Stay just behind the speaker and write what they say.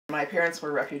My parents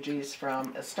were refugees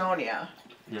from Estonia,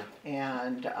 yeah.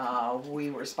 and we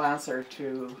were sponsored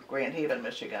to Grand Haven,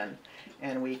 Michigan,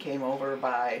 and we came over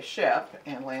by ship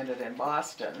and landed in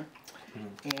Boston,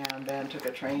 and then took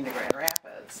a train to Grand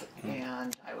Rapids.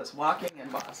 And I was walking in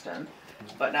Boston,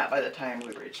 but not by the time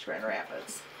we reached Grand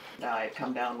Rapids. I had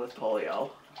come down with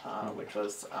polio, which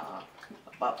was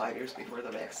about 5 years before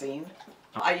the vaccine.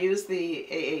 I used the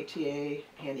AATA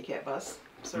handicap bus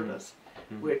service,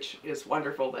 which is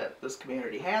wonderful that this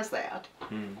community has that,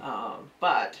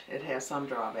 but it has some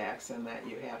drawbacks in that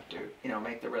you have to,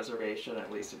 make the reservation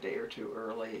at least a day or two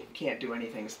early. You can't do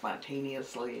anything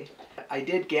spontaneously. I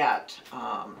did get,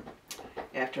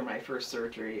 after my first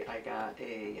surgery, I got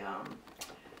a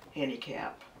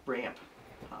handicap ramp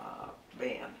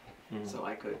van, so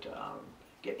I could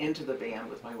get into the van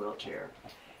with my wheelchair.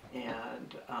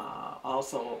 And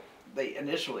also, they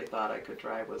initially thought I could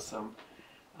drive with some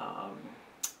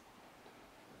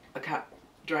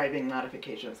driving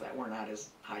modifications that were not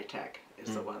as high-tech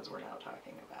as the ones we're now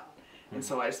talking about. And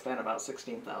so I spent about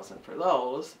 $16,000 for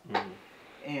those,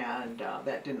 and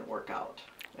that didn't work out,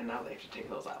 and now they have to take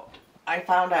those out. I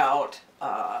found out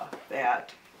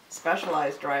that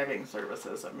Specialized Driving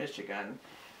Services of Michigan,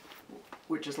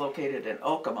 which is located in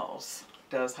Okemos,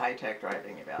 does high-tech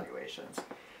driving evaluations,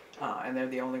 and they're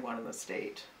the only one in the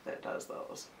state that does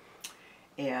those.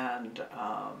 And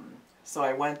so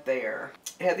I went there,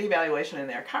 had the evaluation in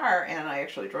their car, and I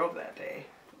actually drove that day,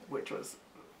 which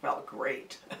felt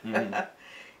great.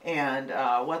 And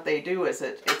what they do is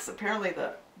it's apparently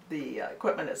the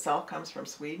equipment itself comes from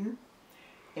Sweden,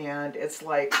 and it's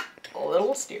like a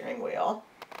little steering wheel,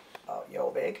 yo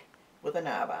big, with a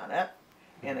knob on it,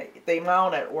 and they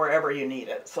mount it wherever you need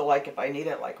it. So like if I need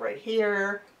it like right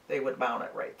here, they would mount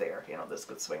it right there. This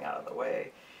could swing out of the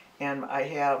way. And I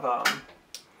have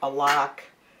a lock,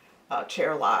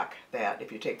 chair lock, that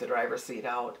if you take the driver's seat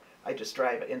out, I just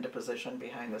drive it into position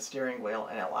behind the steering wheel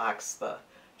and it locks the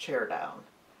chair down.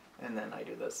 And then I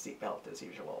do the seat belt as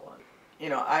usual.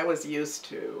 And, I was used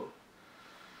to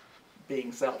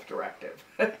being self-directive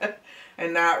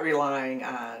and not relying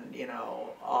on,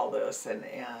 all this and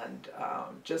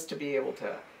just to be able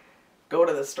to go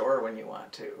to the store when you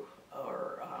want to,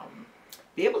 or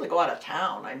be able to go out of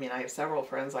town. I mean, I have several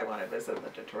friends I want to visit in the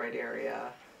Detroit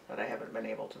area that I haven't been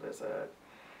able to visit.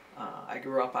 I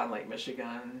grew up on Lake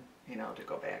Michigan, to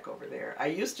go back over there. I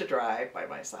used to drive by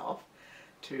myself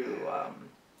to,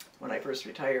 when I first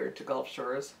retired, to Gulf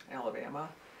Shores, Alabama,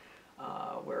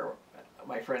 where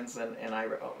my friends and I,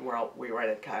 we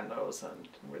rented condos and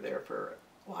were there for,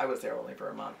 well, I was there only for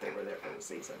a month. They were there for the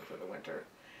season, for the winter.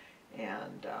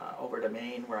 And over to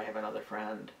Maine, where I have another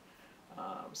friend.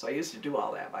 So I used to do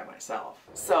all that by myself.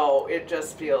 So it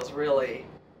just feels really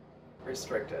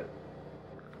restricted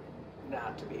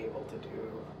not to be able to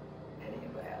do any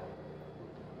of that.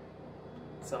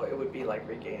 So it would be like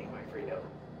regaining my freedom.